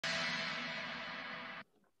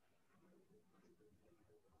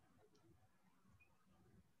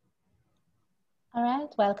All right,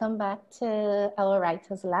 welcome back to our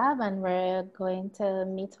Writers Lab, and we're going to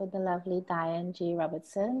meet with the lovely Diane G.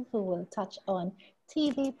 Robertson, who will touch on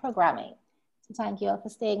TV programming. So thank you all for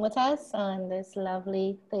staying with us on this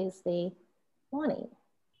lovely Thursday morning.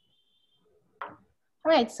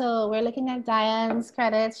 All right, so we're looking at Diane's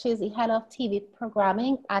credits. She's the head of TV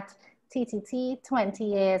programming at TTT, 20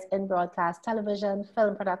 years in broadcast television,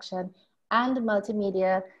 film production, and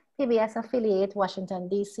multimedia. PBS affiliate, Washington,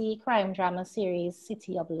 D.C., crime drama series,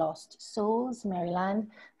 City of Lost Souls,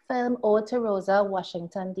 Maryland, film Ode to Rosa,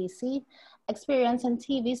 Washington, D.C., experience in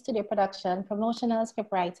TV studio production, promotional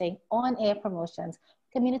script writing, on-air promotions,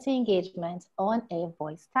 community engagement, on-air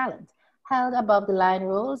voice talent. Held above the line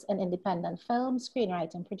roles in independent film,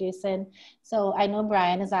 screenwriting, producing. So I know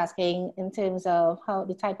Brian is asking in terms of how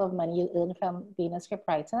the type of money you earn from being a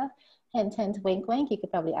scriptwriter. Hint, hint, wink, wink. You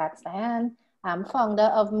could probably ask Diane. Founder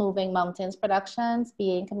of Moving Mountains Productions,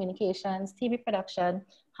 BA Communications, TV production,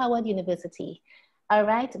 Howard University. All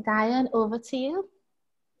right, Diane, over to you.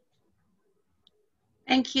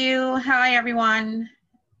 Thank you. Hi, everyone.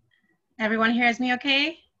 Everyone hears me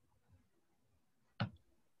okay?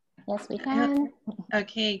 Yes, we can.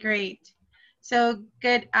 Okay, great. So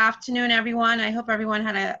good afternoon, everyone. I hope everyone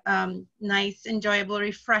had a nice, enjoyable,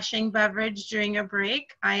 refreshing beverage during your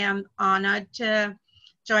break. I am honored to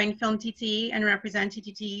join FilmTT and represent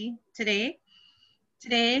TTT today.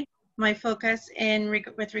 Today, my focus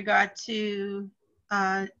with regard to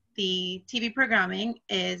the TV programming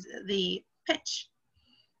is the pitch,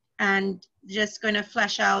 and just going to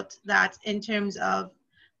flesh out that in terms of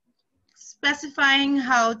specifying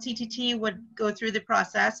how TTT would go through the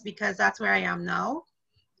process, because that's where I am now.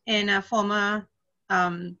 In a former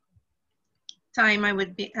time, I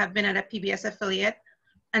would have been at a PBS affiliate.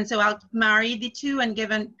 And so I'll marry the two and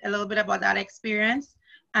give a little bit about that experience,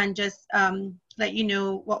 and just let you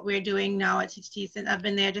know what we're doing now at TTT. Since I've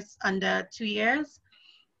been there just under 2 years.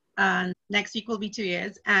 Next week will be 2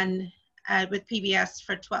 years, and with PBS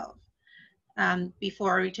for 12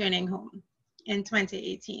 before returning home in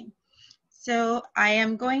 2018. So I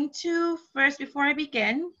am going to first, before I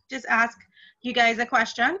begin, just ask you guys a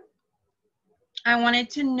question. I wanted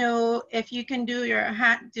to know if you can do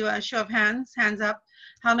a show of hands up.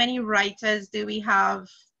 How many writers do we have?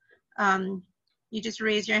 You just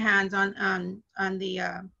raise your hands on the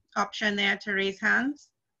option there to raise hands.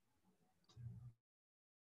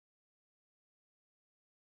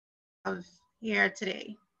 Here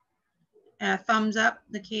today. Thumbs up,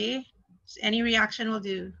 okay. Any reaction will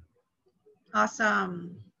do.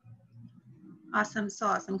 Awesome. Awesome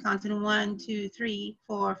sauce. I'm counting 1, 2, 3,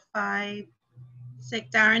 4, 5, 6.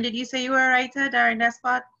 Darren, did you say you were a writer? Darren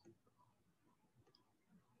Despot?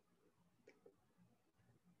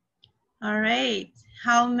 All right.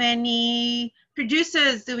 How many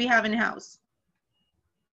producers do we have in house?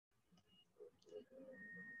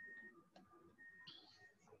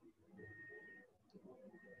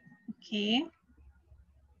 Okay.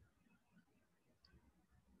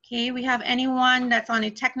 Okay, we have anyone that's on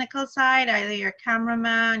a technical side, either your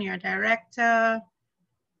cameraman, your director,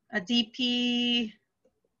 a DP.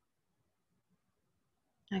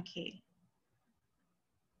 Okay.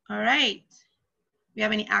 All right. We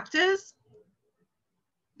have any actors?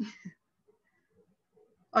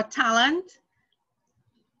 Or talent?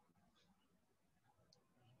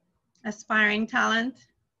 Aspiring talent?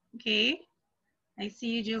 Okay. I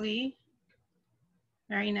see you, Julie.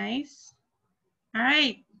 Very nice. All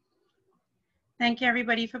right. Thank you,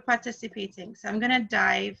 everybody, for participating. So I'm going to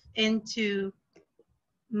dive into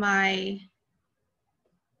make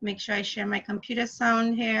sure I share my computer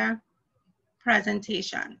sound here,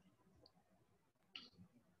 presentation.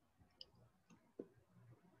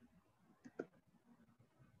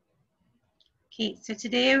 Okay, so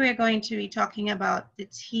today we're going to be talking about the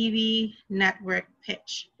TV network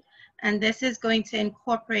pitch. And this is going to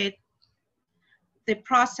incorporate the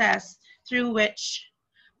process through which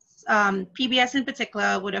PBS in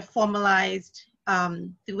particular would have formalized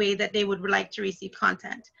the way that they would like to receive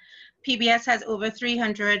content. PBS has over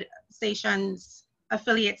 300 stations,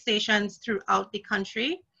 affiliate stations throughout the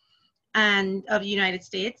country and of the United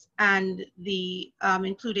States, and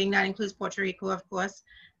that includes Puerto Rico, of course.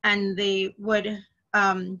 And they would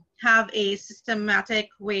have a systematic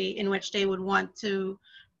way in which they would want to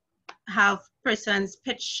have persons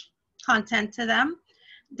pitch content to them.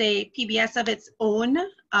 PBS of its own,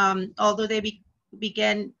 although they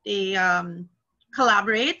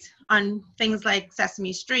collaborate on things like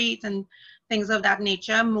Sesame Street and things of that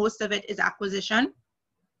nature, most of it is acquisition.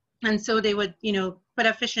 And so they would, put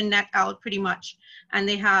a fishing net out pretty much, and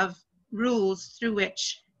they have rules through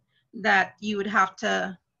which that you would have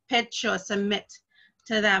to pitch or submit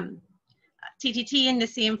to them. TTT in the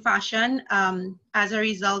same fashion, as a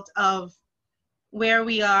result of where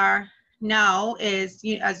we are now is,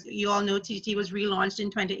 as you all know, TTT was relaunched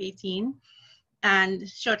in 2018. And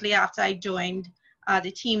shortly after I joined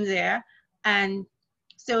the team there. And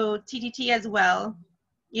so TTT as well,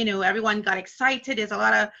 everyone got excited. There's a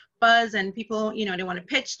lot of buzz and people, they want to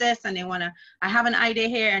pitch this and I have an idea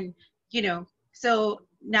here. And, so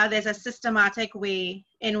now there's a systematic way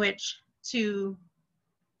in which to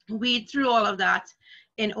weed through all of that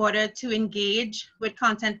in order to engage with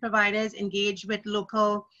content providers, engage with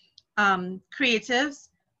local creatives,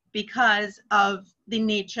 because of the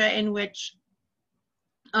nature in which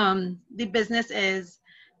the business is,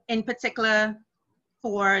 in particular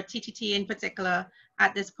for TTT in particular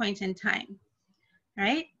at this point in time,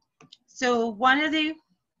 right? So one of the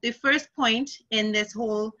first point in this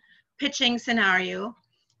whole pitching scenario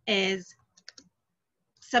is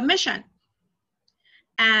submission.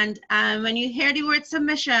 And when you hear the word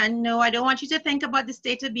submission, no, I don't want you to think about the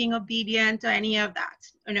state of being obedient or any of that.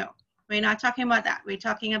 No, we're not talking about that. We're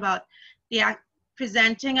talking about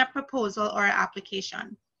presenting a proposal or an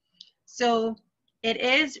application. So it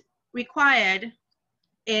is required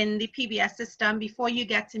in the PBS system before you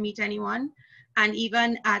get to meet anyone, and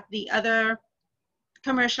even at the other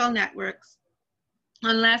commercial networks,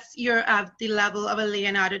 unless you're at the level of a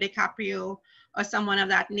Leonardo DiCaprio or someone of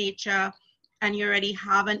that nature, and you already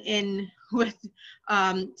have an in with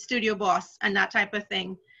Studio Boss and that type of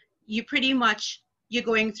thing, you're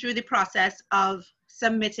going through the process of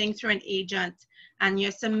submitting through an agent, and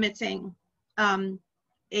you're submitting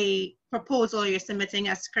a proposal, you're submitting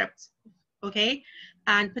a script, okay?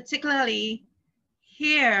 And particularly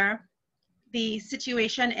here, the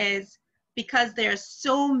situation is because there's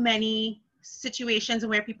so many situations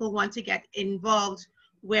where people want to get involved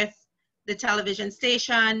with the television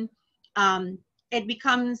station, it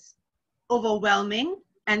becomes overwhelming.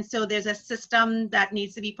 And so there's a system that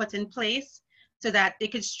needs to be put in place so that they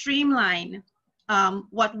could streamline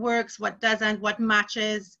what works, what doesn't, what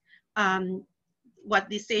matches, what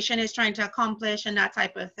the station is trying to accomplish, and that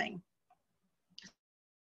type of thing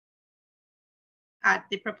at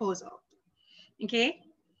the proposal, okay?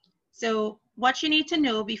 So what you need to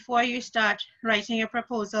know before you start writing a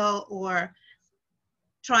proposal or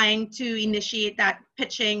trying to initiate that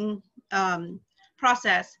pitching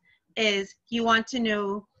process is you want to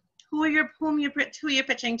know who you're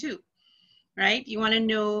pitching to, right? You want to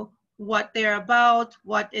know what they're about,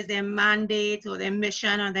 what is their mandate or their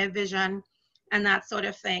mission or their vision, and that sort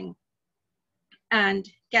of thing. And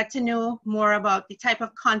get to know more about the type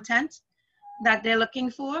of content that they're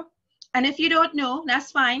looking for. And if you don't know,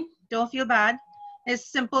 that's fine. Don't feel bad.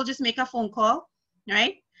 It's simple. Just make a phone call,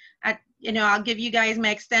 right? I'll give you guys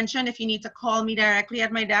my extension if you need to call me directly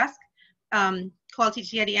at my desk. Call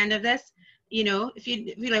TTT at the end of this. If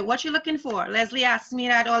you're like, what you looking for? Leslie asks me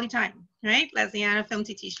that all the time, right? Leslie Anna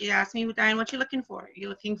FilmTT, she asks me, Diane, what you looking for? Are you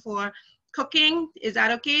looking for cooking? Is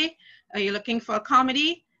that okay? Are you looking for a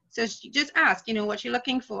comedy? So she just ask, what you're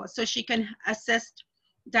looking for, so she can assist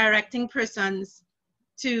directing persons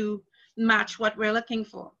to match what we're looking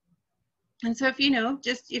for. And so if you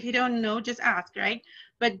don't know, just ask, right?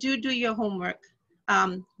 But do your homework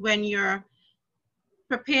when you're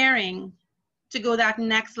preparing to go that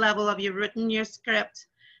next level of you've written your script,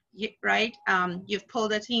 right? You've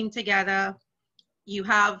pulled a team together, you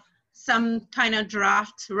have some kind of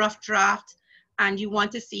rough draft, and you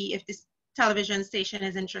want to see if this television station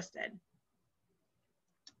is interested.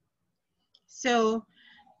 So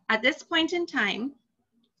at this point in time,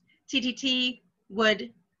 TTT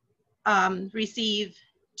would receive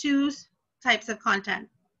two types of content,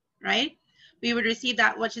 right? We would receive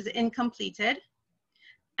that which is incompleted,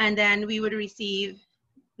 and then we would receive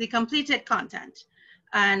the completed content.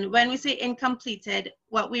 And when we say incompleted,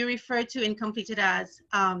 what we refer to incompleted as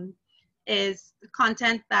is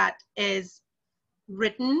content that is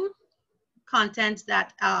written, content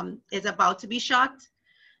that is about to be shot,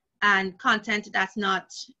 and content that's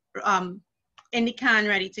not in the can,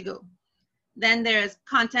 ready to go. Then there's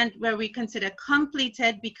content where we consider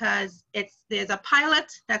completed because there's a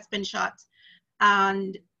pilot that's been shot,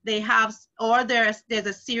 and there's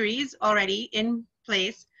a series already in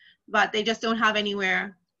place, but they just don't have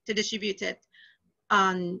anywhere to distribute it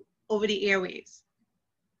over the airwaves.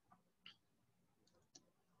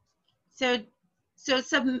 So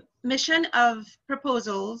submission of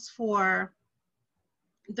proposals for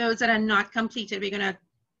those that are not completed, we're gonna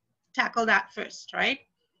tackle that first, right?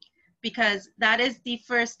 Because that is the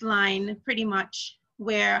first line pretty much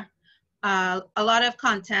where a lot of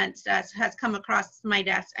content that has come across my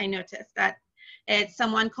desk, I noticed that It's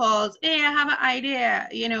someone calls, hey, I have an idea,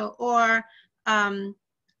 you know, or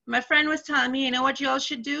my friend was telling me, you know what you all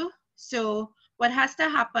should do? So what has to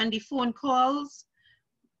happen, the phone calls,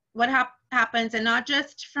 what happens, and not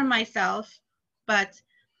just from myself, but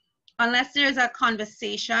unless there's a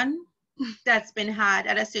conversation that's been had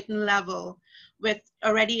at a certain level with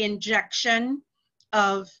already injection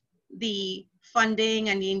of the funding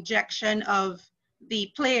and the injection of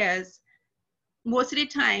the players, most of the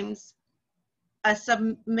times a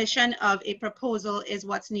submission of a proposal is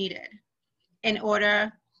what's needed in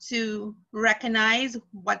order to recognize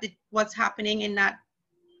what's happening in that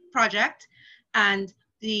project and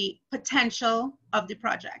the potential of the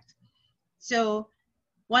project. So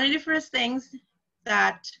one of the first things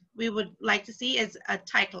that we would like to see is a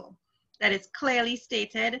title that is clearly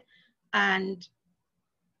stated, and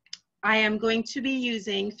I am going to be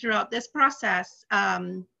using throughout this process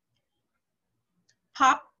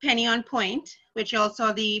Pop Penny on Point, which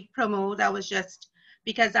also the promo that was just,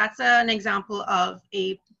 because that's an example of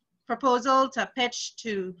a proposal to pitch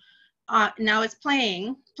to, now it's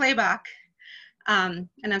playback, and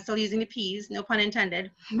I'm still using the P's, no pun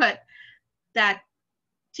intended, but that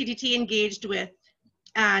TTT engaged with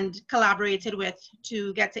and collaborated with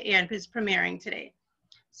to get to air and is premiering today.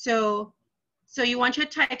 So you want your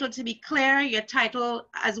title to be clear. Your title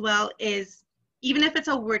as well is, even if it's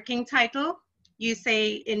a working title, you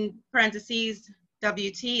say in parentheses,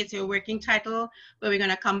 WT, it's your working title, but we're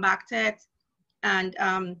gonna come back to it and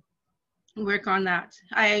work on that.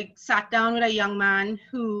 I sat down with a young man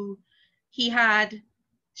who he had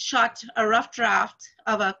shot a rough draft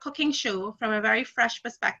of a cooking show from a very fresh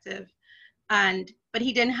perspective, but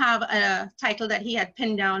he didn't have a title that he had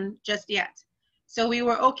pinned down just yet. So we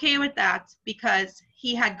were okay with that because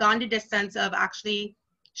he had gone the distance of actually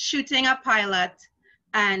shooting a pilot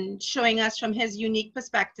and showing us from his unique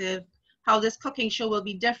perspective how this cooking show will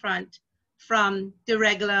be different from the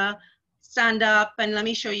regular stand up and let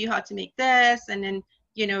me show you how to make this, and then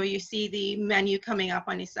you know you see the menu coming up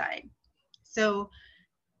on the side. So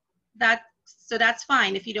that's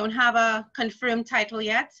fine if you don't have a confirmed title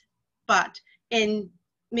yet, but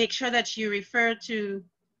make sure that you refer to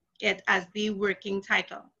it as the working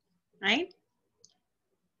title, right?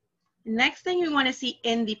 Next thing we want to see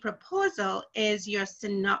in the proposal is your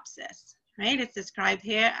synopsis, right? It's described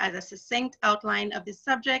here as a succinct outline of the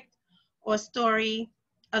subject or story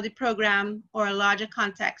of the program or a larger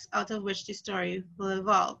context out of which the story will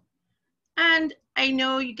evolve. And I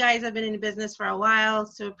know you guys have been in the business for a while,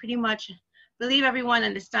 so pretty much believe everyone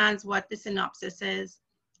understands what the synopsis is,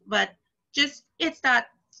 but just it's that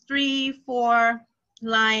 3-4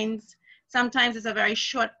 lines. Sometimes it's a very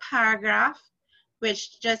short paragraph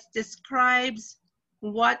which just describes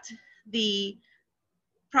what the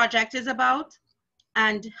project is about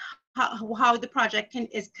and how the project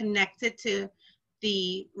is connected to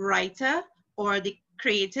the writer or the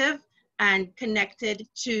creative and connected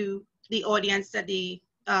to the audience that the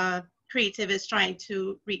creative is trying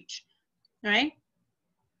to reach, right?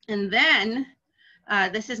 And then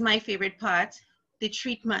this is my favorite part, the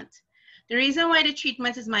treatment. The reason why the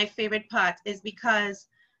treatment is my favorite part is because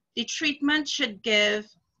the treatment should give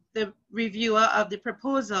the reviewer of the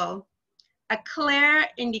proposal a clear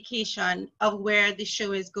indication of where the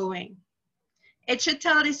show is going. It should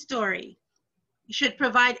tell the story. It should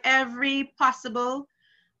provide every possible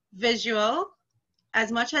visual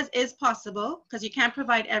as much as is possible, because you can't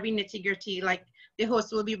provide every nitty-gritty, like the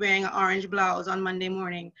host will be wearing an orange blouse on Monday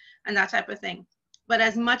morning and that type of thing. But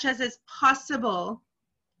as much as is possible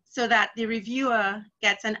so that the reviewer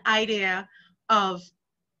gets an idea of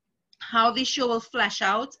how the show will flesh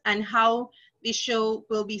out and how the show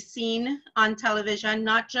will be seen on television,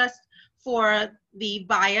 not just for the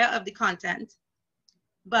buyer of the content,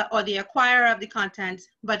 or the acquirer of the content,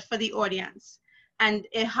 but for the audience, and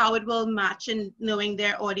how it will match in knowing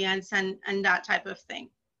their audience and that type of thing.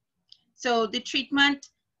 So the treatment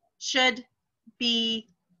should be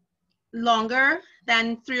longer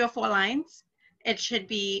than 3 or 4 lines. It should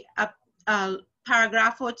be a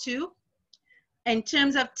paragraph or 2. In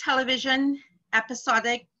terms of television,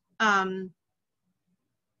 episodic, and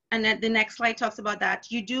then the next slide talks about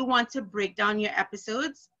that. You do want to break down your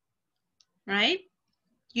episodes, right?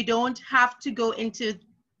 You don't have to go into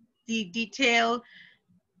the detail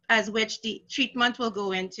as which the treatment will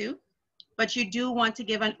go into, but you do want to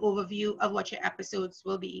give an overview of what your episodes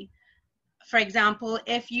will be. For example,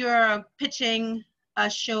 if you're pitching a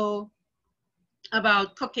show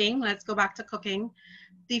about cooking, let's go back to cooking,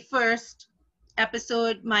 the first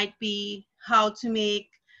episode might be how to make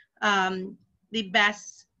the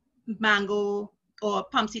best mango or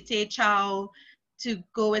pamsite chow to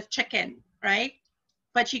go with chicken. right?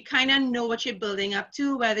 But you kind of know what you're building up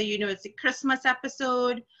to, whether you know it's a Christmas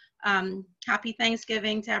episode. Happy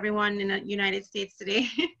Thanksgiving to everyone in the United States today.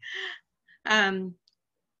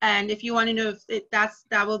 And if you want to know if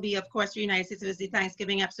that will be, of course, the United States, it was the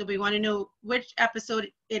Thanksgiving episode. But you want to know which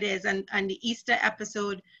episode it is, and the Easter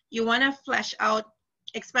episode, you want to flesh out,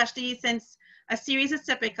 especially since a series is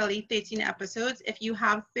typically 13 episodes. If you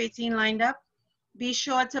have 13 lined up, be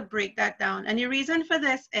sure to break that down. And the reason for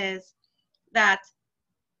this is that,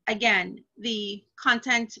 again, the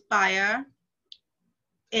content buyer,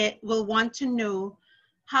 it will want to know,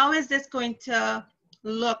 how is this going to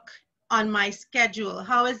look on my schedule?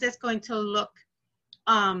 How is this going to look?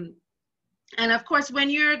 And of course, when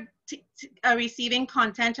you're receiving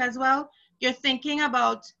content as well, you're thinking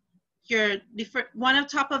about your different, one of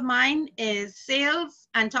top of mind is sales,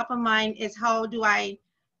 and top of mind is how do I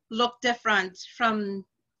look different from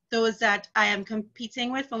those that I am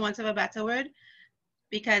competing with, for want of a better word,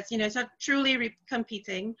 because, you know, it's not truly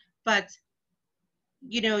competing, but,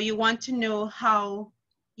 you know, you want to know how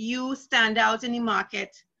you stand out in the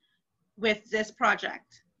market with this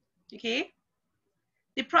project, okay?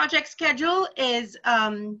 The project schedule is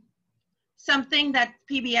something that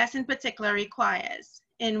PBS in particular requires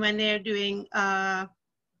in when they're doing,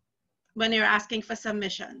 when they're asking for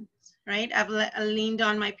submissions, right? I've leaned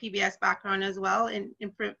on my PBS background as well in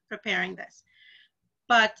preparing this.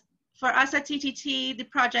 But for us at TTT, the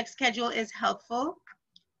project schedule is helpful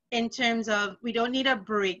in terms of, we don't need a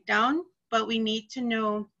breakdown, but we need to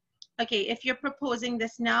know, okay, if you're proposing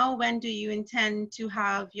this now, when do you intend to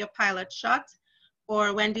have your pilot shot?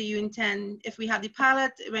 Or when do you intend, if we have the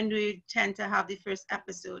pilot, when do you intend to have the first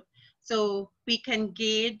episode? So we can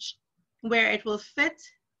gauge where it will fit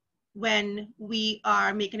when we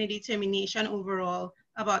are making a determination overall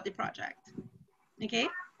about the project, okay?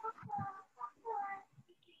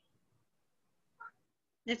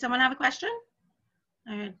 Did someone have a question?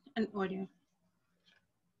 I heard an audio.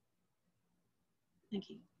 Thank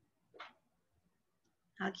you.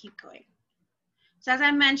 I'll keep going. So as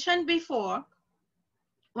I mentioned before,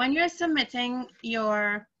 when you're submitting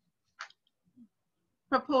your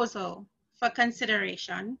proposal for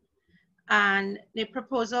consideration, and the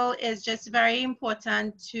proposal is just very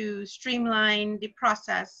important to streamline the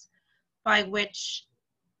process by which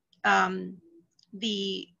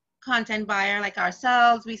the content buyer, like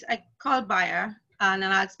ourselves, I call buyer, and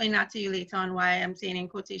I'll explain that to you later on why I'm saying in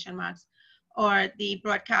quotation marks, or the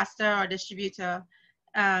broadcaster or distributor,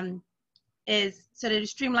 is sort of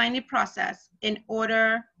streamline the process in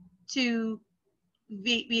order to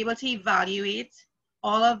be able to evaluate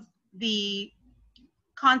all of the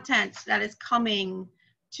content that is coming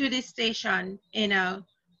to this station in a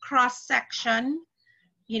cross section,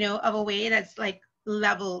 you know, of a way that's like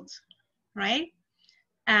leveled, right?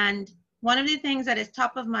 And one of the things that is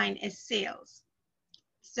top of mind is sales.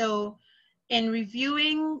 So in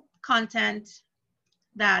reviewing content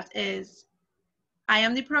that is, I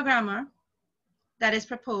am the programmer that is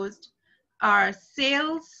proposed, our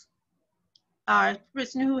sales, our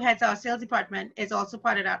person who heads our sales department is also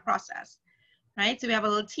part of that process, right? So we have a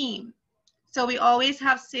little team. So we always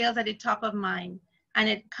have sales at the top of mind, and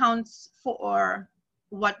it counts for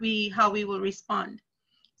how we will respond.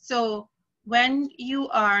 So when you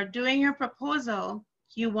are doing your proposal,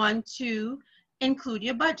 you want to include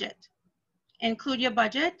your budget. Include your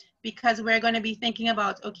budget because we're going to be thinking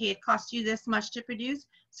about, okay, it costs you this much to produce,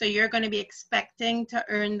 so you're going to be expecting to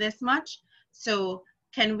earn this much. So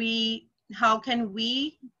how can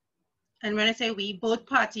we, and when I say we, both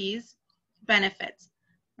parties benefit,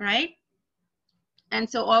 right? And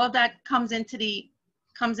so all of that comes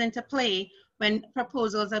into play when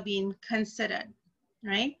proposals are being considered,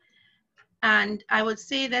 right? And I would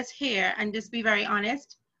say this here, and just be very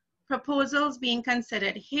honest, proposals being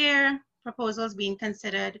considered here, proposals being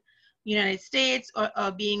considered United States,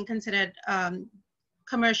 or being considered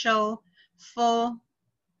full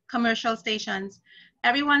commercial stations,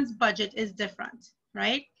 everyone's budget is different,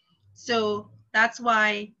 right? So that's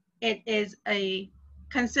why it is a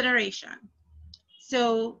consideration.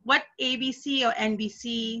 So what ABC or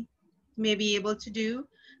NBC may be able to do,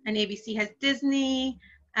 and ABC has Disney,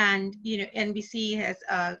 and you know, NBC has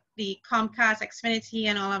the Comcast, Xfinity,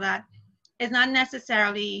 and all of that, is not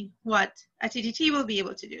necessarily what a TTT will be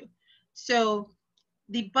able to do. So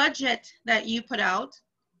the budget that you put out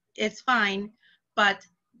is fine, but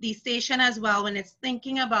the station as well, when it's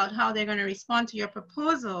thinking about how they're going to respond to your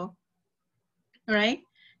proposal, right,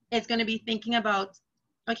 it's going to be thinking about,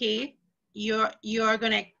 okay, you're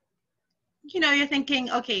going to, you know, you're thinking,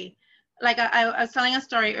 okay, like I was telling a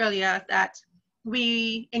story earlier that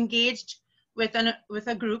we engaged with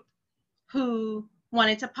a group who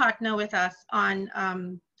wanted to partner with us on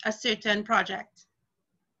a certain project.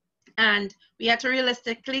 And we had to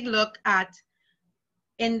realistically look at,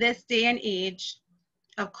 in this day and age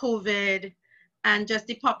of COVID and just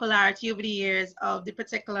the popularity over the years of the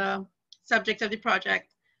particular subject of the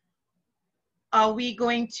project, are we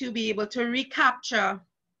going to be able to recapture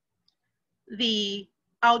the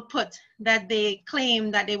output that they claim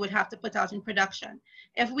that they would have to put out in production?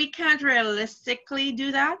 If we can't realistically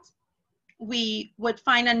do that, we would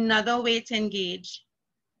find another way to engage,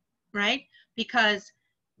 right? Because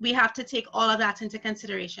we have to take all of that into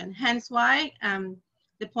consideration. Hence why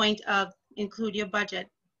the point of include your budget.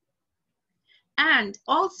 And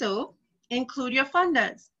also include your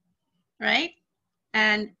funders, right?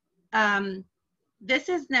 And this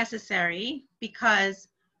is necessary because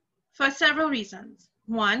for several reasons.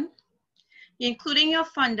 One, including your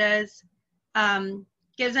funders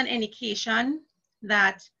gives an indication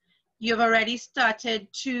that you've already started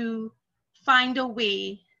to find a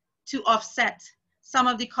way to offset some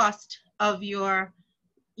of the cost of your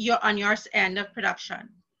end of production.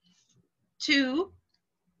 Two,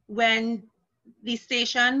 when the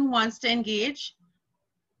station wants to engage,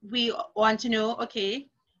 we want to know, okay,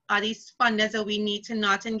 are these funders that we need to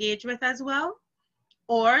not engage with as well?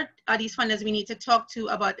 Or are these funders we need to talk to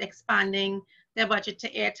about expanding their budget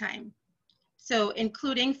to airtime? So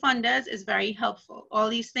including funders is very helpful. All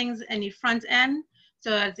these things in the front end,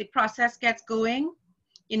 so as the process gets going,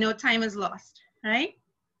 you know, time is lost, right?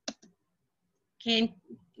 Okay,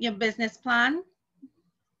 your business plan.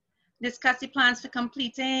 Discuss the plans for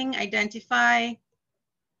completing, identify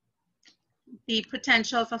the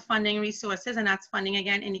potential for funding resources, and that's funding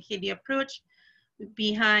again, indicate the approach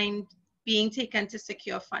behind being taken to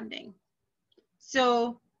secure funding.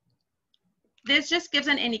 So this just gives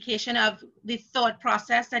an indication of the thought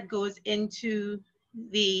process that goes into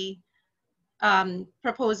the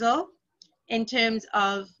proposal in terms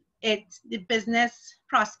of the business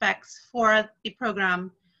prospects for the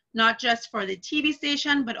program, not just for the TV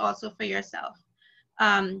station, but also for yourself.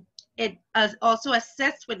 It also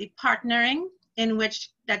assists with the partnering in which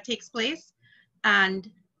that takes place. And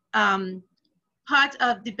part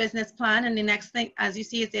of the business plan, and the next thing, as you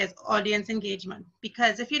see, is there's audience engagement.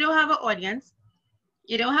 Because if you don't have an audience,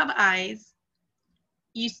 you don't have eyes,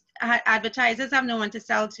 advertisers have no one to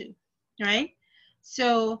sell to, right?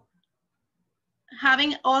 So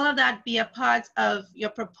having all of that be a part of your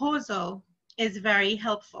proposal is very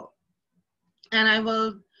helpful. And I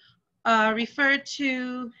will refer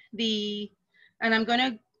to and I'm going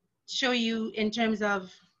to show you in terms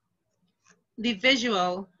of the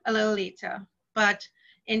visual a little later, but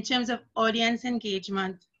in terms of audience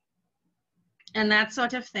engagement and that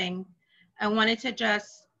sort of thing, I wanted to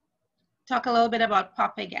just talk a little bit about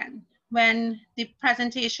POP again. When the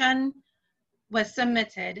presentation was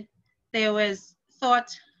submitted, there was thought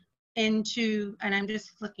into, and I'm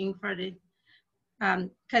just looking for the,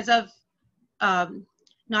 because of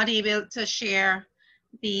not able to share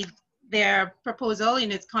their proposal,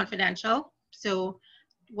 and it's confidential. So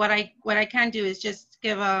what I can do is just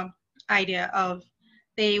give an idea of,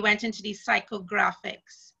 they went into the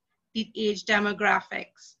psychographics, the age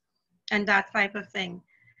demographics, and that type of thing,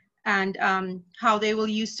 and how they will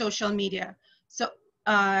use social media. So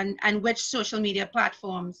and which social media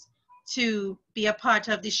platforms to be a part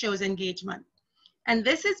of the show's engagement. And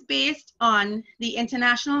this is based on the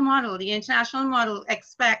international model. The international model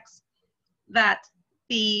expects that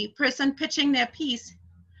the person pitching their piece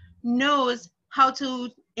knows how to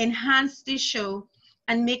enhance the show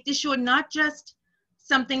and make the show not just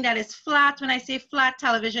something that is flat. When I say flat,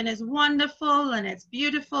 television is wonderful and it's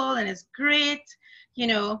beautiful and it's great, you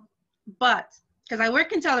know, but because I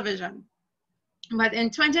work in television, but in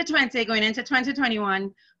 2020, going into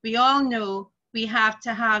 2021, we all know we have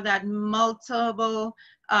to have that multiple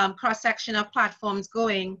cross-section of platforms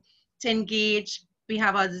going to engage. We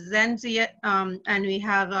have a Gen Z, and we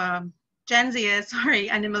have Gen Z, sorry,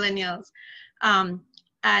 and the millennials.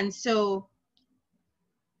 And so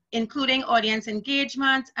including audience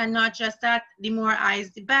engagement, and not just that, the more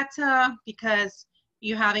eyes, the better, because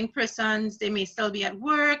you're having persons, they may still be at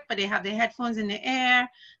work, but they have their headphones in the air,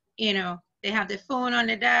 you know, they have their phone on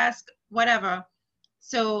the desk, whatever.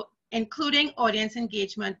 So including audience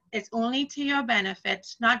engagement is only to your benefit,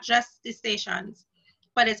 not just the stations,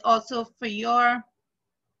 but it's also for your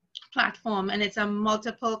platform, and it's a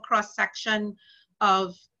multiple cross-section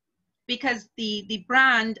of, because the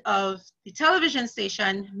brand of the television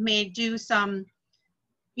station may do some,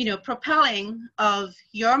 you know, propelling of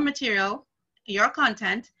your material, your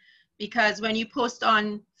content, because when you post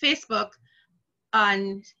on Facebook,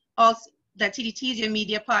 and also that TDT is your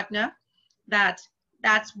media partner,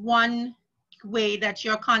 that's one way that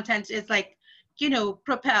your content is like, you know,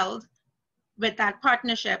 propelled with that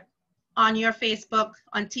partnership on your Facebook,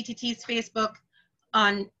 on TTT's Facebook,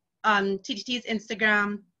 on TTT's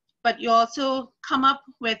Instagram. But you also come up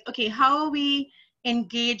with, okay, how are we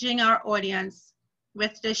engaging our audience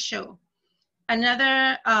with this show?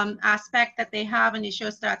 Another aspect that they have, and the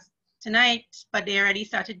show starts tonight, but they already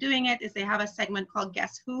started doing it, is they have a segment called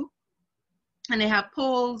Guess Who? And they have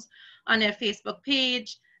polls on their Facebook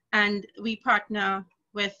page, and we partner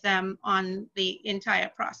with them on the entire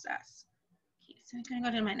process. Okay, so I'm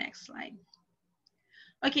gonna go to my next slide.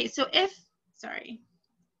 Okay, so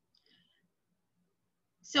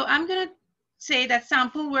so I'm gonna say that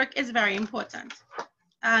sample work is very important,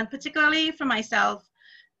 and particularly for myself,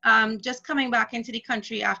 just coming back into the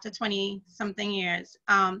country after 20-something years,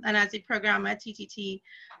 and as a programmer at TTT,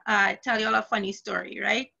 tell you all a funny story,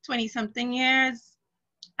 right? 20-something years,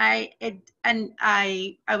 I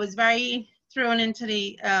was very thrown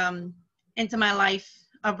into my life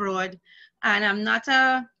abroad, and I'm not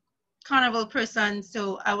a carnival person,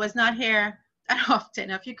 so I was not here that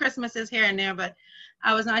often. A few Christmases here and there, but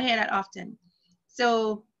I was not here that often.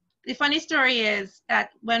 So the funny story is that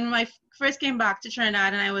when I first came back to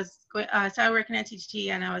Trinidad and I was started working at TTT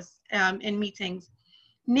and I was in meetings,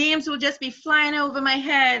 names would just be flying over my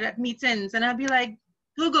head at meetings, and I'd be like,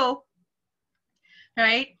 Google,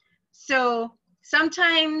 right? So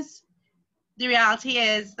sometimes the reality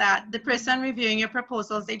is that the person reviewing your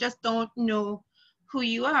proposals, they just don't know who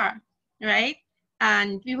you are, right?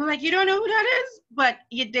 And people are like, you don't know who that is? But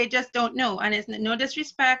they just don't know. And it's no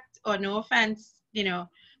disrespect or no offense, you know.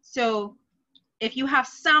 So if you have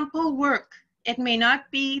sample work, it may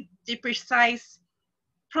not be the precise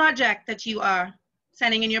project that you are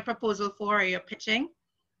sending in your proposal for or you're pitching.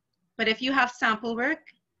 But if you have sample work,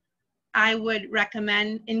 I would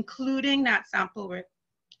recommend including that sample work.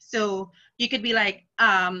 So you could be like,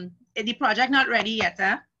 the project not ready yet,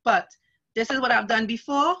 but this is what I've done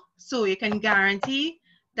before, so you can guarantee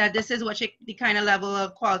that this is what the kind of level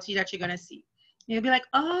of quality that you're gonna see. You'll be like,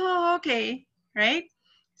 oh, okay, right?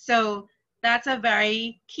 So that's a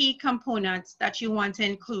very key component that you want to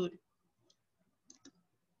include.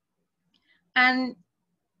 And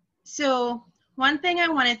so one thing I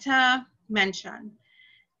wanted to mention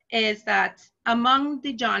is that among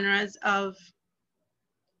the genres of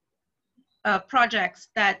projects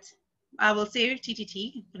that I will say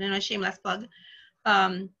TTT, but in a shameless plug,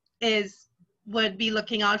 would be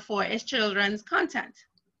looking out for is children's content,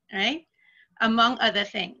 right? Among other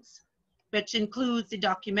things, which includes the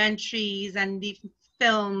documentaries and the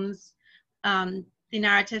films, the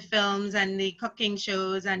narrative films and the cooking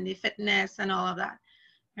shows and the fitness and all of that,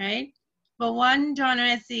 right? But one genre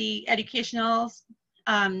is the educational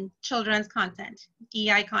children's content,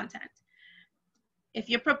 EI content. If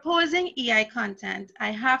you're proposing EI content,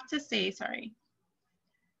 I have to say,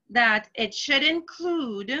 that it should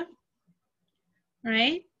include,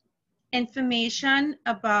 right, information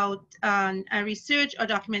about a research or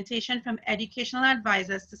documentation from educational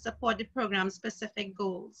advisors to support the program's specific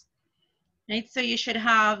goals, right? So you should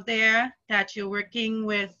have there that you're working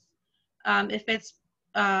with, if it's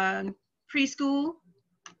preschool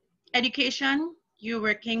education, you're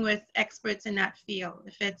working with experts in that field.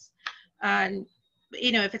 If it's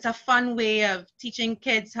you know, if it's a fun way of teaching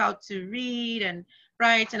kids how to read and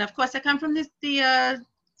write, and of course I come from the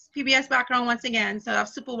PBS background once again, so I have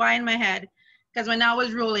Super Y in my head, because when I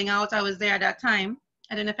was rolling out, I was there at that time.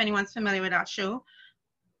 I don't know if anyone's familiar with that show,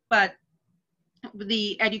 but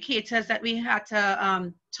the educators that we had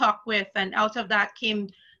to talk with, and out of that came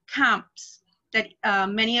camps that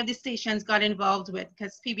many of the stations got involved with,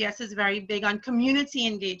 because PBS is very big on community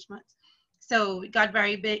engagement. So we got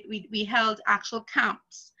very big, we held actual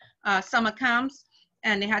camps, summer camps,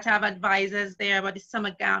 and they had to have advisors there about the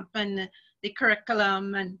summer camp and the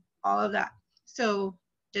curriculum and all of that. So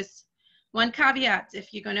just one caveat, if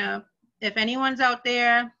anyone's out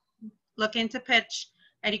there looking to pitch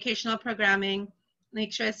educational programming,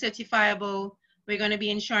 make sure it's certifiable. We're going to be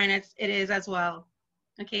ensuring it is as well,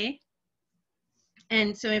 okay?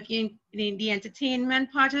 And so if you need the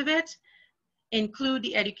entertainment part of it, include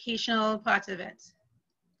the educational part of it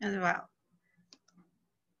as well.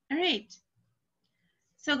 All right.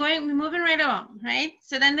 So moving right along, right?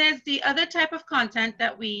 So then there's the other type of content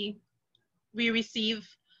that we receive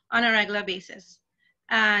on a regular basis.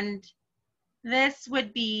 And this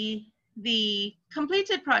would be the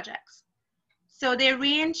completed projects. So they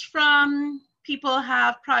range from people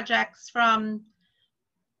have projects from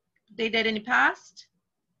they did in the past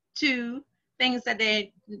to things that they're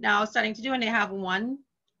now starting to do, and they have one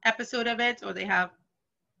episode of it, or they have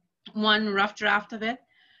one rough draft of it,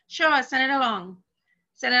 sure, send it along.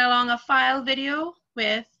 Send it along a file video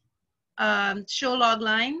with show log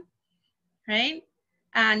line, right?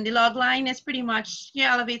 And the log line is pretty much your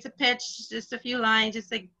elevator pitch, just a few lines,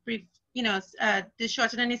 just like brief, you know, just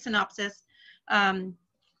shorter than a synopsis,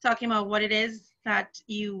 talking about what it is that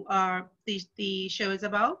you are, the show is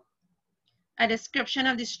about. A description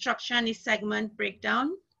of the structure and the segment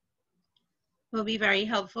breakdown will be very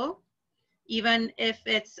helpful. Even if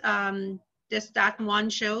it's just that one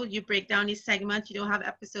show, you break down these segments, you don't have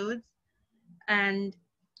episodes. And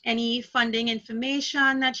any funding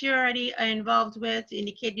information that you already are involved with,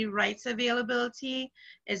 indicate the rights availability.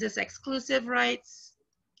 Is this exclusive rights,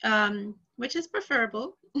 which is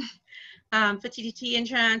preferable for TTT in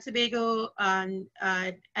Trinidad and Tobago,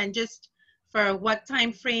 and just for what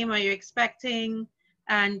time frame are you expecting,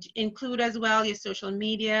 and include as well your social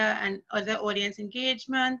media and other audience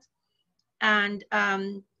engagement. And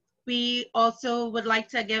we also would like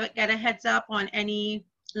to get a heads up on any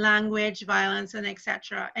language, violence, and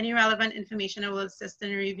etc. Any relevant information that will assist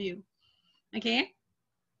in review. Okay?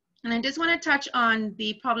 And I just want to touch on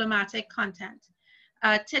the problematic content.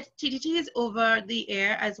 TTT is over the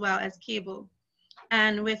air as well as cable.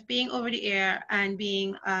 And with being over the air and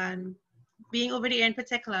being over the air in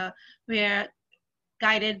particular, we're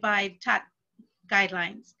guided by TAT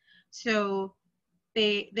guidelines. So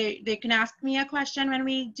they can ask me a question when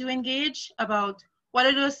we do engage about what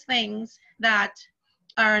are those things that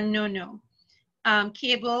are no-no.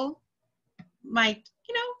 Cable might,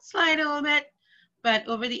 you know, slide a little bit, but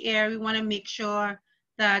over the air, we want to make sure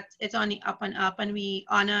that it's on the up and up, and we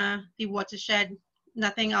honor the watershed,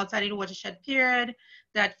 nothing outside of the watershed period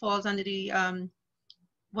that falls under the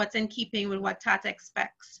what's in keeping with what TAT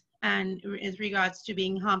expects and in regards to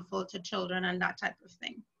being harmful to children and that type of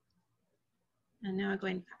thing. And now we're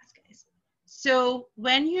going fast, guys. So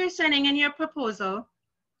when you're sending in your proposal,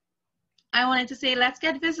 I wanted to say, let's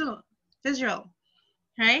get visual,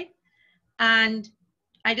 right? And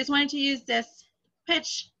I just wanted to use this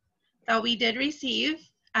pitch that we did receive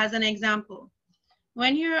as an example.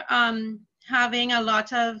 When you're having a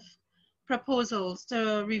lot of proposals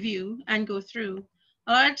to review and go through,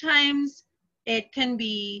 a lot of times it can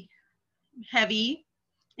be heavy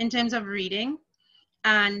in terms of reading,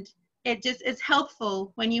 and it just is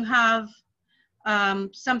helpful when you have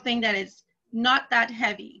something that is not that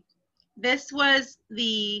heavy. This was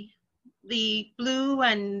the blue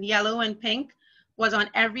and yellow and pink was on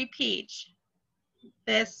every page.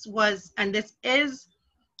 This was, and this is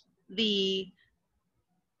the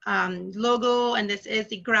logo, and this is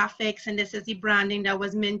the graphics, and this is the branding that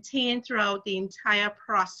was maintained throughout the entire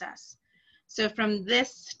process. So from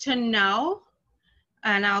this to now,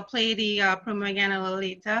 and I'll play the promo again a little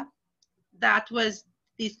later, that was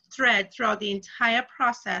the thread throughout the entire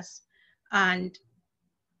process, and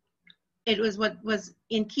it was what was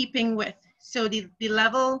in keeping with. So the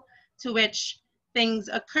level to which things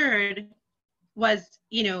occurred was,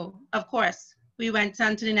 you know, of course, we went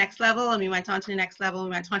on to the next level, and we went on to the next level, and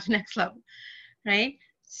we went on to the next level, right?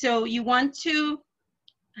 So you want to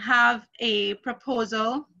have a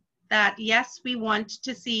proposal that, yes, we want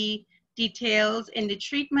to see details in the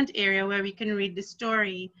treatment area where we can read the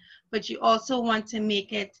story, but you also want to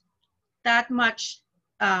make it that much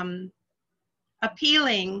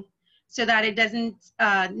appealing so that it doesn't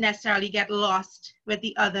necessarily get lost with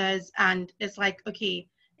the others, and it's like, okay,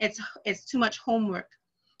 it's too much homework.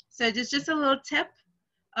 So it's just a little tip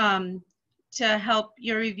to help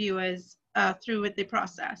your reviewers through with the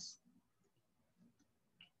process.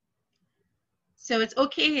 So it's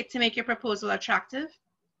okay to make your proposal attractive.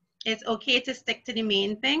 It's okay to stick to the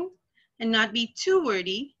main thing and not be too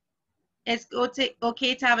wordy. It's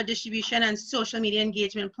okay to have a distribution and social media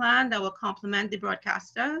engagement plan that will complement the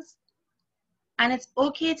broadcasters. And it's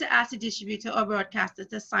okay to ask the distributor or broadcaster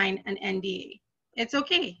to sign an NDA. It's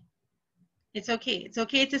okay. It's okay. It's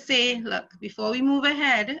okay to say, look, before we move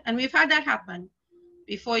ahead, and we've had that happen,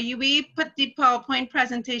 before we put the PowerPoint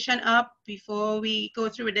presentation up, before we go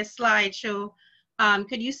through this slideshow,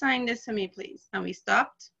 could you sign this for me, please? And we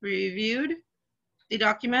stopped, we reviewed the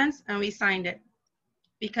documents, and we signed it,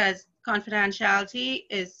 because confidentiality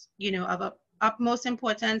is, you know, of utmost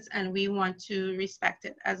importance, and we want to respect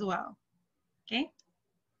it as well. Okay.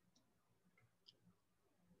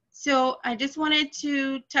 So I just wanted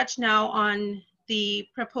to touch now on the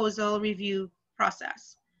proposal review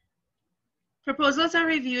process. Proposals are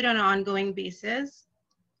reviewed on an ongoing basis.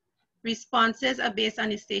 Responses are based on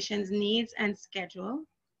the station's needs and schedule.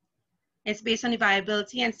 It's based on the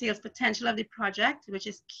viability and sales potential of the project, which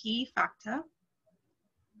is key factor.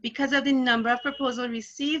 Because of the number of proposals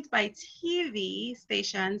received by TV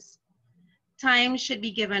stations, time should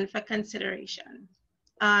be given for consideration.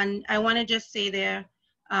 And I want to just say there,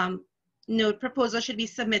 note proposal should be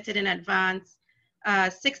submitted in advance,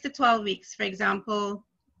 6 to 12 weeks. For example,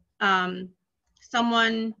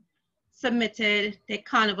 someone submitted their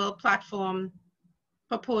carnival platform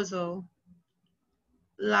proposal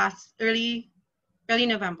early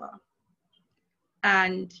November,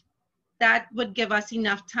 and that would give us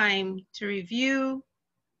enough time to review,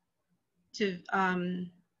 to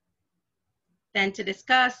then to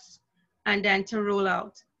discuss, and then to roll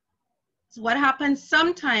out. So what happens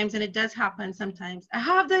sometimes, and it does happen sometimes, I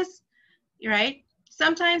have this, right?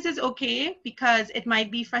 Sometimes it's okay because it might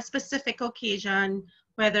be for a specific occasion,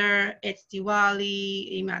 whether it's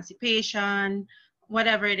Diwali, emancipation,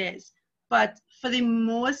 whatever it is. But for the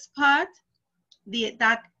most part,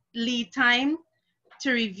 that lead time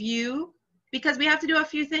to review, because we have to do a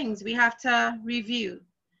few things. We have to review.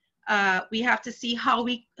 We have to see how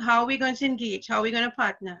we're going to engage, how we're going to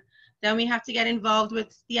partner. Then we have to get involved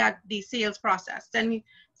with the sales process.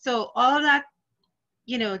 So all of that,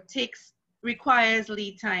 you know, requires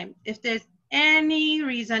lead time. If there's any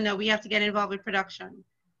reason that we have to get involved with production,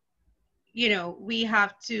 you know, we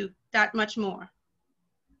have to that much more.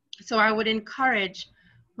 So I would encourage,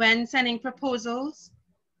 when sending proposals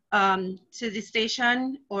to the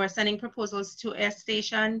station or sending proposals to a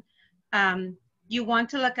station, you want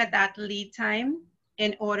to look at that lead time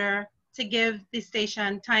in order to give the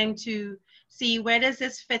station time to see where does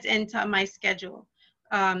this fit into my schedule.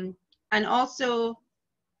 And also,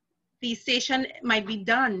 the station might be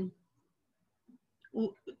done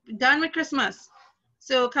with Christmas.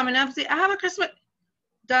 So coming up, say, I have a Christmas,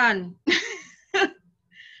 done,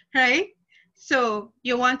 right? So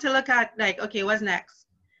you want to look at, like, okay, what's next?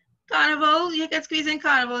 Carnival, you can squeeze in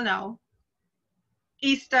Carnival now.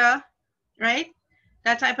 Easter, right?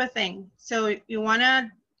 That type of thing. So you want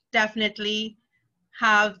to definitely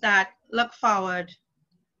have that look forward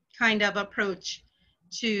kind of approach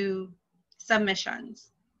to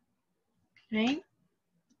submissions, right?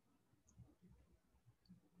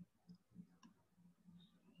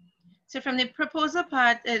 So from the proposal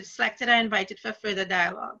part, it's selected or invited for further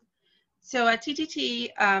dialogue. So at TTT,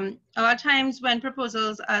 a lot of times when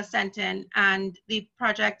proposals are sent in and the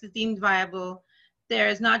project is deemed viable,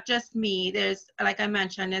 there's not just me, there's, like I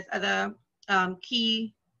mentioned, there's other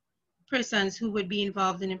key persons who would be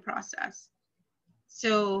involved in the process.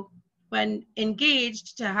 So when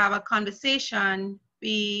engaged to have a conversation,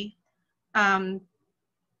 we want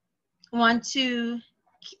to,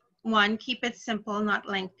 keep it simple, not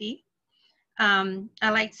lengthy. I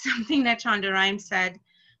liked something that Chanda Rhimes said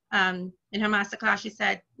in her masterclass. She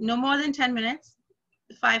said, no more than 10 minutes,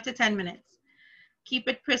 5 to 10 minutes. Keep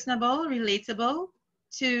it personable, relatable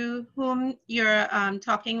to whom you're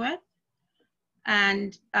talking with,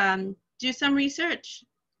 and do some research,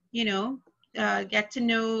 you know, get to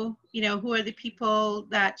know, you know, who are the people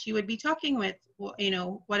that you would be talking with, you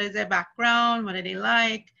know, what is their background, what are they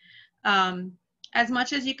like, as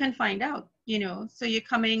much as you can find out, you know. So you're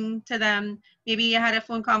coming to them, maybe you had a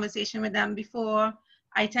phone conversation with them before.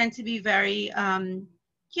 I tend to be very,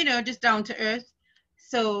 you know, just down to earth.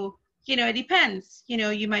 So, you know, it depends. You know,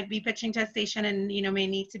 you might be pitching to a station and, you know, may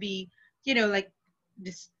need to be, you know, like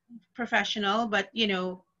just professional, but, you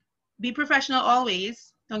know, be professional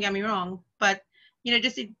always, don't get me wrong, but, you know,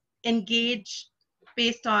 just engage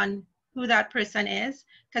based on who that person is,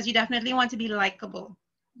 because you definitely want to be likable.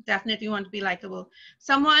 Definitely want to be likable.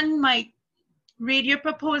 Someone might read your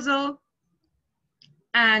proposal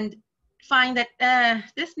and find that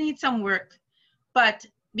this needs some work, but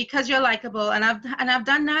because you're likable, and I've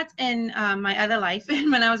done that in my other life,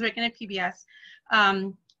 when I was working at PBS,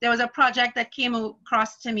 there was a project that came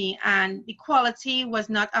across to me, and the quality was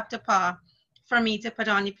not up to par for me to put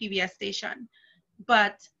on the PBS station.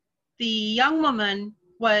 But the young woman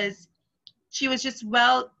was, she was just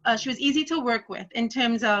she was easy to work with in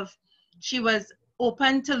terms of she was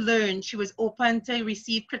open to learn, she was open to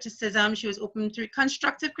receive criticism, she was open to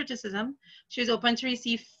constructive criticism, she was open to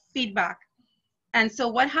receive feedback. And so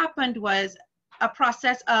what happened was a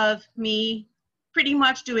process of me pretty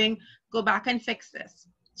much doing, go back and fix this.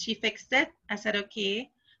 She fixed it. I said, okay,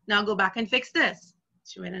 now go back and fix this.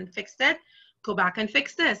 She went and fixed it. Go back and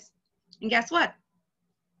fix this. And guess what?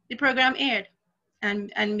 The program aired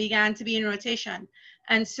and began to be in rotation.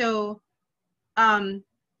 And so,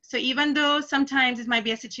 so even though sometimes it might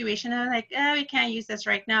be a situation of like, we can't use this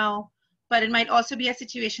right now, but it might also be a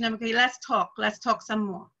situation of, okay, let's talk some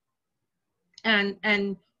more.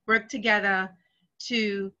 And work together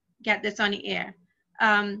to get this on the air.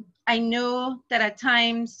 I know that at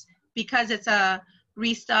times, because it's a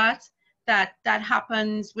restart, that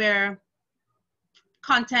happens where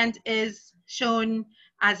content is shown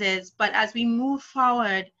as is. But as we move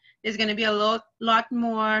forward, there's going to be a lot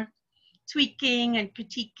more tweaking and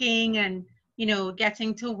critiquing and, you know,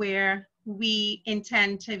 getting to where we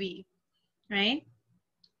intend to be, right?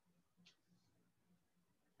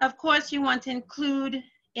 Of course, you want to include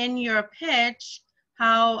in your pitch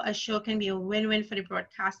how a show can be a win-win for the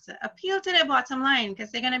broadcaster. Appeal to their bottom line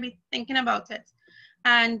because they're going to be thinking about it.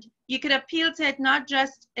 And you could appeal to it not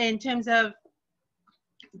just in terms of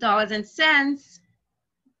dollars and cents,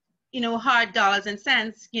 you know, hard dollars and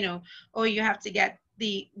cents, you know, or you have to get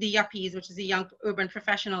the yuppies, which is the young urban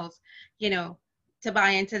professionals, you know, to buy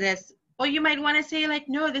into this. Or you might want to say like,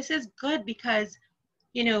 no, this is good because,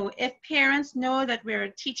 you know, if parents know that we're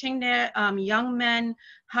teaching their young men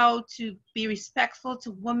how to be respectful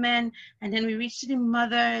to women, and then we reach to the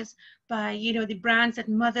mothers by, you know, the brands that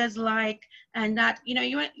mothers like, and that, you know,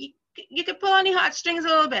 you could pull on the heartstrings a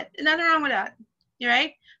little bit. Nothing wrong with that,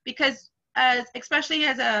 right? Because especially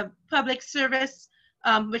as a public service,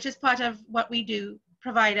 which is part of what we do,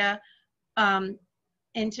 provider,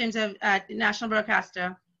 in terms of national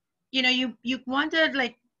broadcaster, you know, you wanted,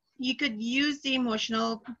 like, you could use the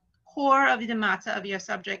emotional core of the matter of your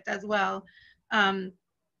subject as well, to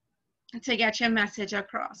get your message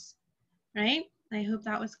across, right? I hope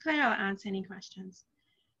that was clear. I'll answer any questions.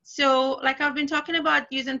 So like I've been talking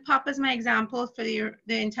about using pop as my example for the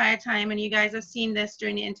entire time, and you guys have seen this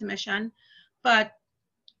during the intermission, but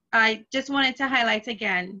I just wanted to highlight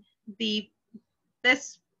again,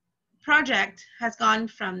 this project has gone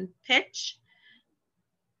from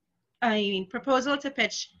proposal to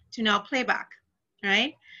pitch to now playback,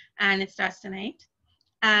 right? And it starts tonight.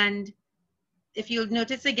 And if you'll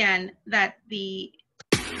notice again that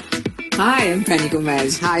Hi, I'm Penny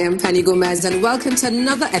Gomez. Hi, I'm Penny Gomez, and welcome to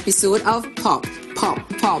another episode of Pop, Pop,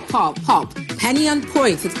 Pop, Pop, Pop. Penny on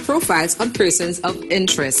point with profiles on persons of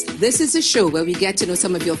interest. This is a show where we get to know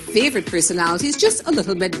some of your favorite personalities just a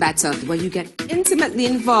little bit better, where you get intimately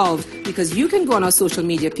involved because you can go on our social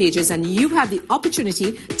media pages and you have the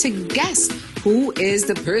opportunity to guess who is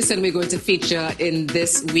the person we're going to feature in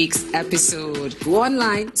this week's episode. Go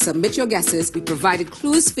online, submit your guesses. We provided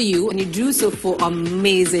clues for you, and you do so for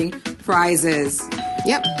amazing prizes.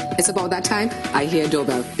 Yep, it's about that time. I hear a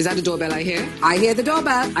doorbell. Is that the doorbell I hear? I hear the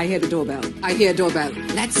doorbell. I hear the doorbell. I hear a doorbell.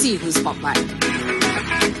 Let's see who's popped by.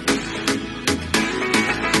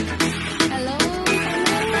 Hello.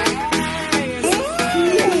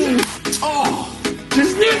 Oh,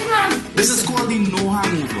 this different. This is called the no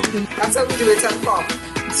hangover. That's how we do it at Pop.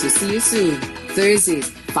 So see you soon. Thursdays,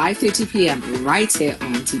 5:30 p.m. right here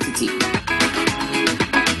on TTT.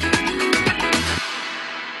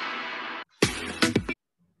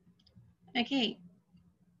 Okay.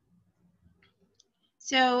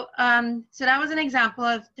 So that was an example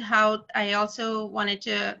of how I also wanted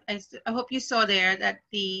to, I hope you saw there that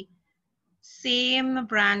the same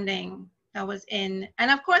branding that was in,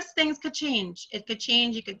 and of course things could change. It could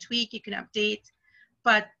change, you could tweak, you could update,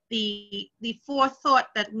 but the forethought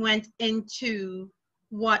that went into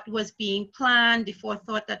what was being planned, the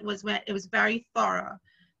forethought that was, it was very thorough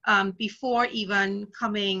before even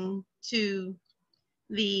coming to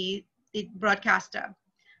the broadcaster.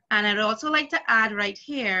 And I'd also like to add right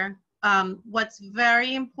here, what's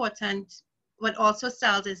very important, what also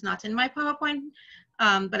sells is not in my PowerPoint,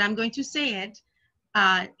 but I'm going to say it,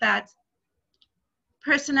 that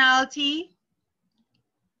personality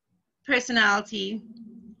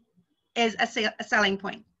is a selling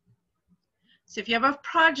point. So if you have a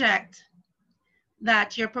project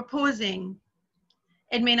that you're proposing,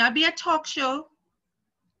 it may not be a talk show,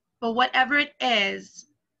 but whatever it is,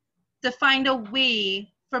 to find a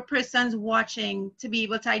way for persons watching to be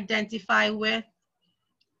able to identify with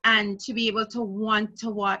and to be able to want to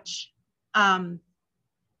watch that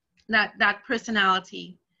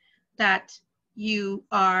personality that you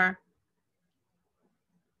are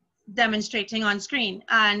demonstrating on screen.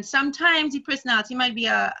 And sometimes the personality might be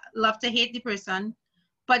a love to hate the person,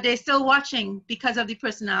 but they're still watching because of the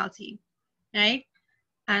personality, right?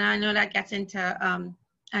 And I know that gets into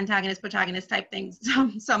antagonist, protagonist type things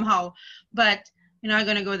somehow, but you're not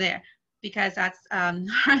going to go there because that's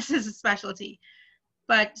Horace's specialty.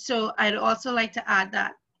 But so I'd also like to add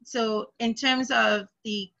that. So in terms of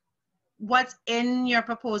what's in your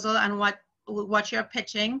proposal and what you're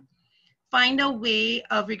pitching, find a way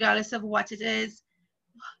of, regardless of what it is.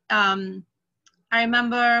 I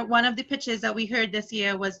remember one of the pitches that we heard this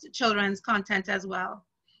year was children's content as well.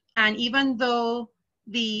 And even though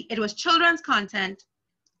it was children's content,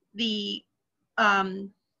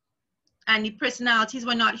 and the personalities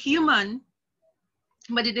were not human,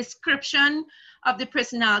 but the description of the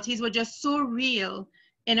personalities were just so real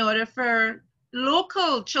in order for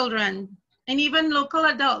local children and even local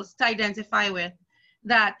adults to identify with,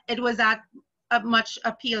 that it was that much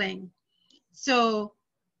appealing. So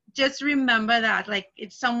just remember that, like,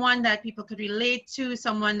 it's someone that people could relate to,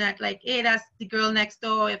 someone that, like, hey, that's the girl next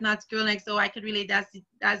door. If not the girl next door, I could relate,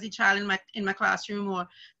 that's the child in my classroom, or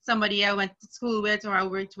somebody I went to school with or I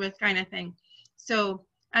worked with, kind of thing. So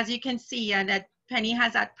as you can see, that Penny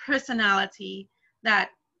has that personality that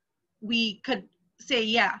we could say,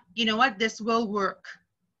 yeah, you know what, this will work,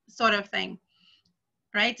 sort of thing,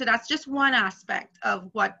 right? So that's just one aspect of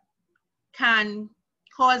what can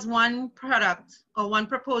cause one product or one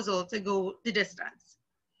proposal to go the distance,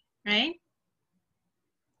 right?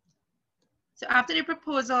 So after the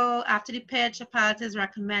proposal, after the pitch, a pilot is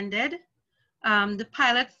recommended. The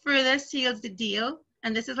pilot further seals the deal.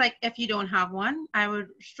 And this is like, if you don't have one, I would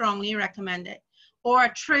strongly recommend it. Or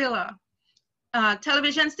a trailer.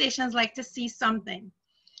 Television stations like to see something.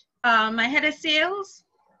 My head of sales,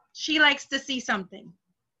 she likes to see something.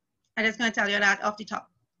 I'm just going to tell you that off the top.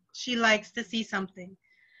 She likes to see something,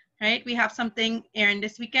 right? We have something airing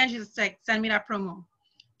this weekend. She's like, send me that promo.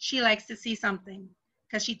 She likes to see something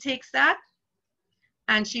because she takes that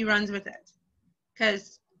and she runs with it.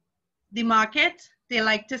 Because the market, they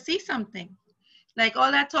like to see something. Like,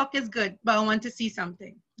 all that talk is good, but I want to see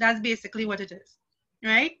something. That's basically what it is,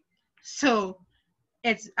 right? So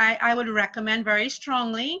I would recommend very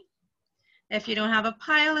strongly, if you don't have a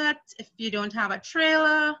pilot, if you don't have a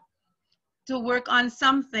trailer, to work on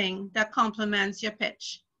something that complements your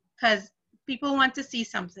pitch, because people want to see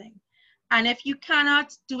something. And if you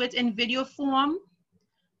cannot do it in video form,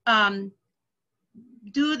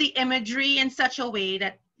 do the imagery in such a way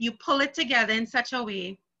that you pull it together in such a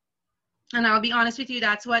way. And I'll be honest with you,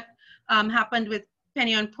 that's what happened with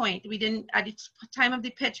Penny on Point. We didn't, at the time of the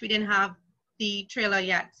pitch, we didn't have the trailer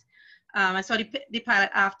yet. I saw the pilot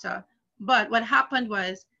after. But what happened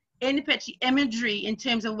was, in the pitch, the imagery in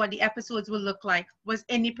terms of what the episodes would look like was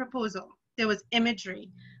in the proposal. There was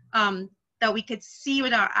imagery that we could see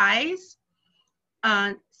with our eyes,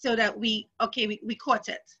 so that we caught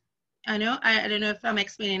it. I don't know if I'm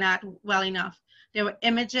explaining that well enough. There were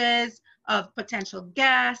images of potential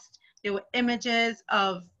guests. There were images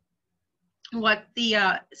of what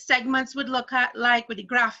the segments would look like with the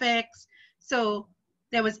graphics. So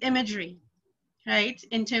there was imagery, right,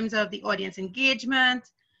 in terms of the audience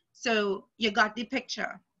engagement. So you got the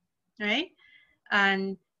picture, right?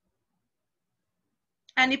 And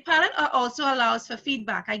the pilot also allows for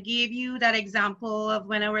feedback. I gave you that example of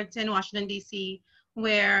when I worked in Washington, D.C.,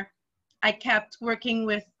 where I kept working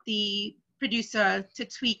with the producer to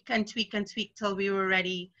tweak and tweak and tweak till we were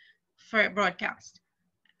ready for broadcast.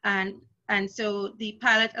 And so the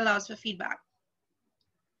pilot allows for feedback.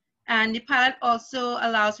 And the pilot also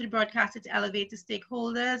allows for the broadcaster to elevate the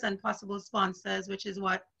stakeholders and possible sponsors, which is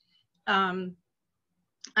what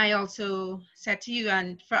I also said to you.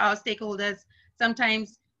 And for our stakeholders,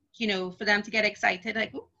 sometimes, you know, for them to get excited,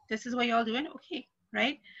 like, oh, this is what y'all doing? Okay,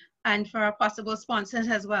 right? And for our possible sponsors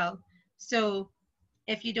as well. So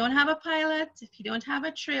if you don't have a pilot, if you don't have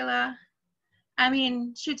a trailer, I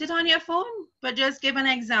mean, shoot it on your phone, but just give an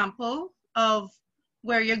example of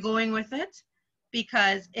where you're going with it,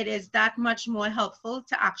 because it is that much more helpful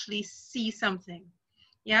to actually see something.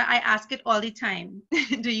 Yeah, I ask it all the time.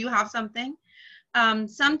 Do you have something?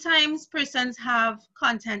 Sometimes persons have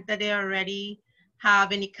content that they already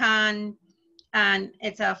have in the can, and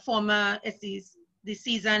it's the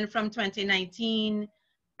season from 2019.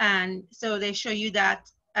 And so they show you that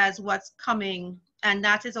as what's coming. And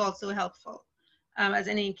that is also helpful as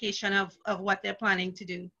an indication of what they're planning to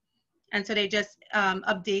do. And so they just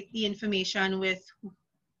update the information with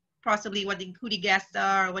possibly who the guests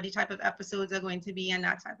are, or what the type of episodes are going to be, and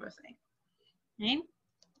that type of thing. Okay?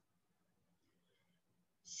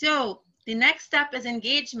 So the next step is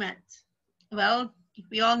engagement. Well,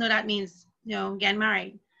 we all know that means, you know, getting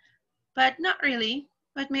married, but not really,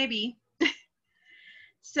 but maybe.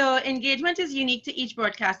 So engagement is unique to each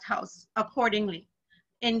broadcast house accordingly.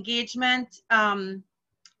 Engagement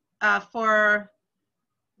for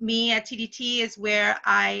me at TDT is where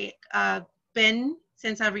I been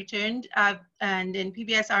since I've returned, and in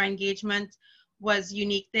PBS our engagement was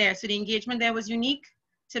unique there. So the engagement there was unique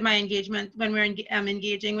to my engagement when we're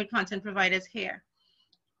engaging with content providers here.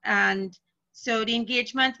 And so the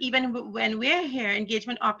engagement, even when we're here,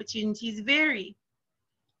 engagement opportunities vary.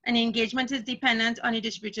 And engagement is dependent on the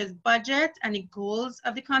distributor's budget and the goals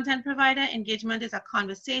of the content provider. Engagement is a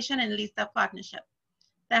conversation and leads to a partnership,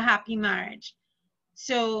 the happy marriage.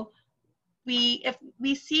 So if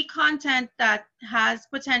we see content that has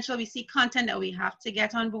potential, we see content that we have to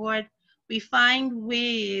get on board, we find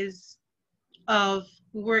ways of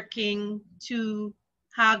working to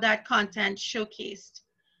have that content showcased.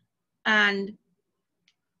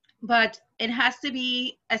 But it has to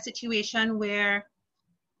be a situation where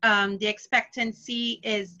the expectancy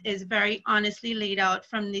is very honestly laid out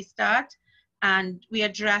from the start, and we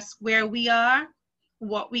address where we are,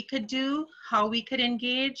 what we could do, how we could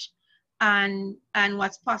engage, and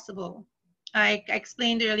what's possible. I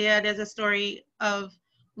explained earlier, there's a story of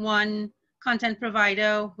one content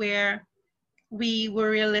provider where we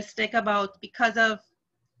were realistic about, because of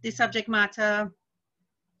the subject matter,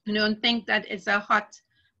 I don't think that it's a hot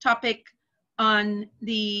topic on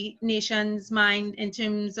the nation's mind in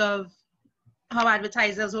terms of how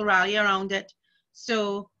advertisers will rally around it.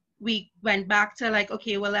 So we went back to like,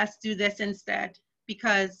 okay, well, let's do this instead,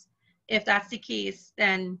 because if that's the case,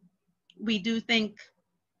 then we do think,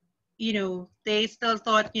 you know, they still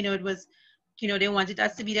thought, you know, it was, you know, they wanted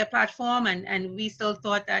us to be their platform, and we still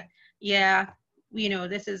thought that, yeah, you know,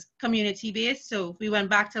 this is community based. So we went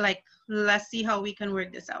back to like, let's see how we can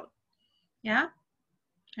work this out. Yeah,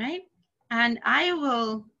 right. And I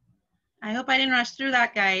hope I didn't rush through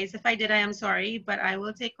that, guys. If I did, I am sorry, but I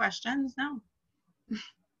will take questions now.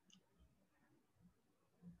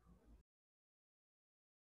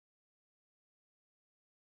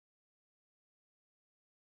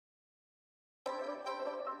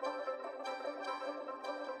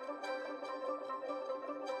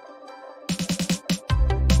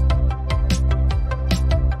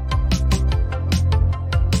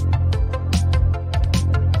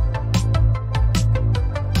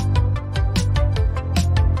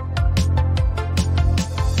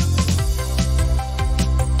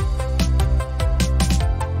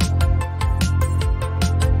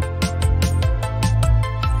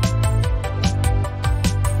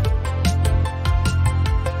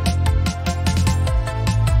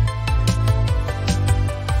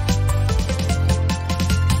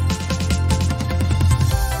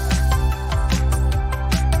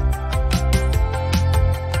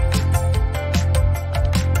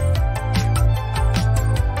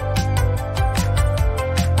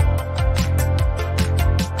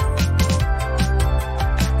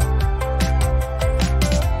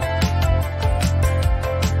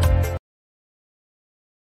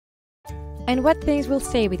 And what things will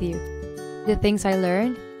stay with you? The things I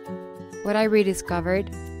learned, what I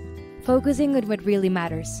rediscovered, focusing on what really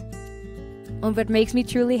matters, on what makes me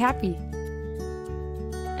truly happy.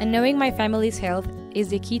 And knowing my family's health is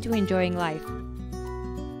the key to enjoying life.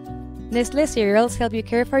 Nestle cereals help you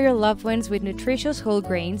care for your loved ones with nutritious whole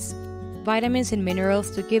grains, vitamins and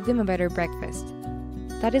minerals to give them a better breakfast.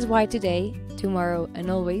 That is why today, tomorrow,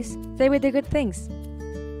 and always, stay with the good things.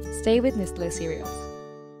 Stay with Nestle cereals.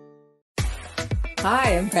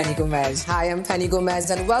 Hi, I'm Penny Gomez. Hi, I'm Penny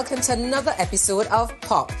Gomez, and welcome to another episode of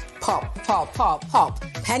Pop, Pop, Pop, Pop, Pop.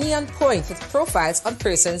 Penny on Point with profiles on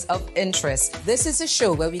persons of interest. This is a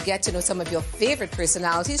show where we get to know some of your favorite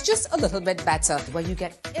personalities just a little bit better, where you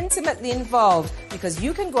get intimately involved, because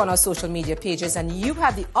you can go on our social media pages and you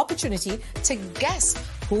have the opportunity to guess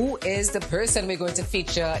who is the person we're going to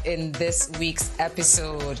feature in this week's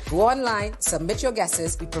episode. Go online, submit your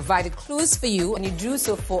guesses. We provided clues for you, and you do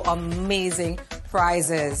so for amazing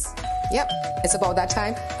prizes. Yep, it's about that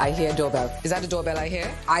time. I hear doorbell. Is that the doorbell I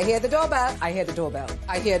hear? I hear the doorbell. I hear the doorbell.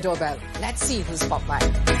 I hear doorbell. Let's see who's popped by.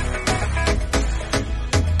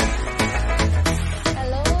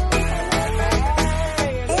 Hello.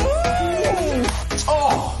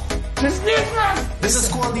 Oh, this is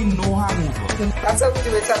called the no hangover. That's how we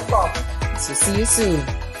do it at Pop. So see you soon,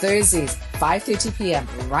 Thursdays, 5:30 p.m.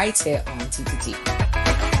 right here on TTT.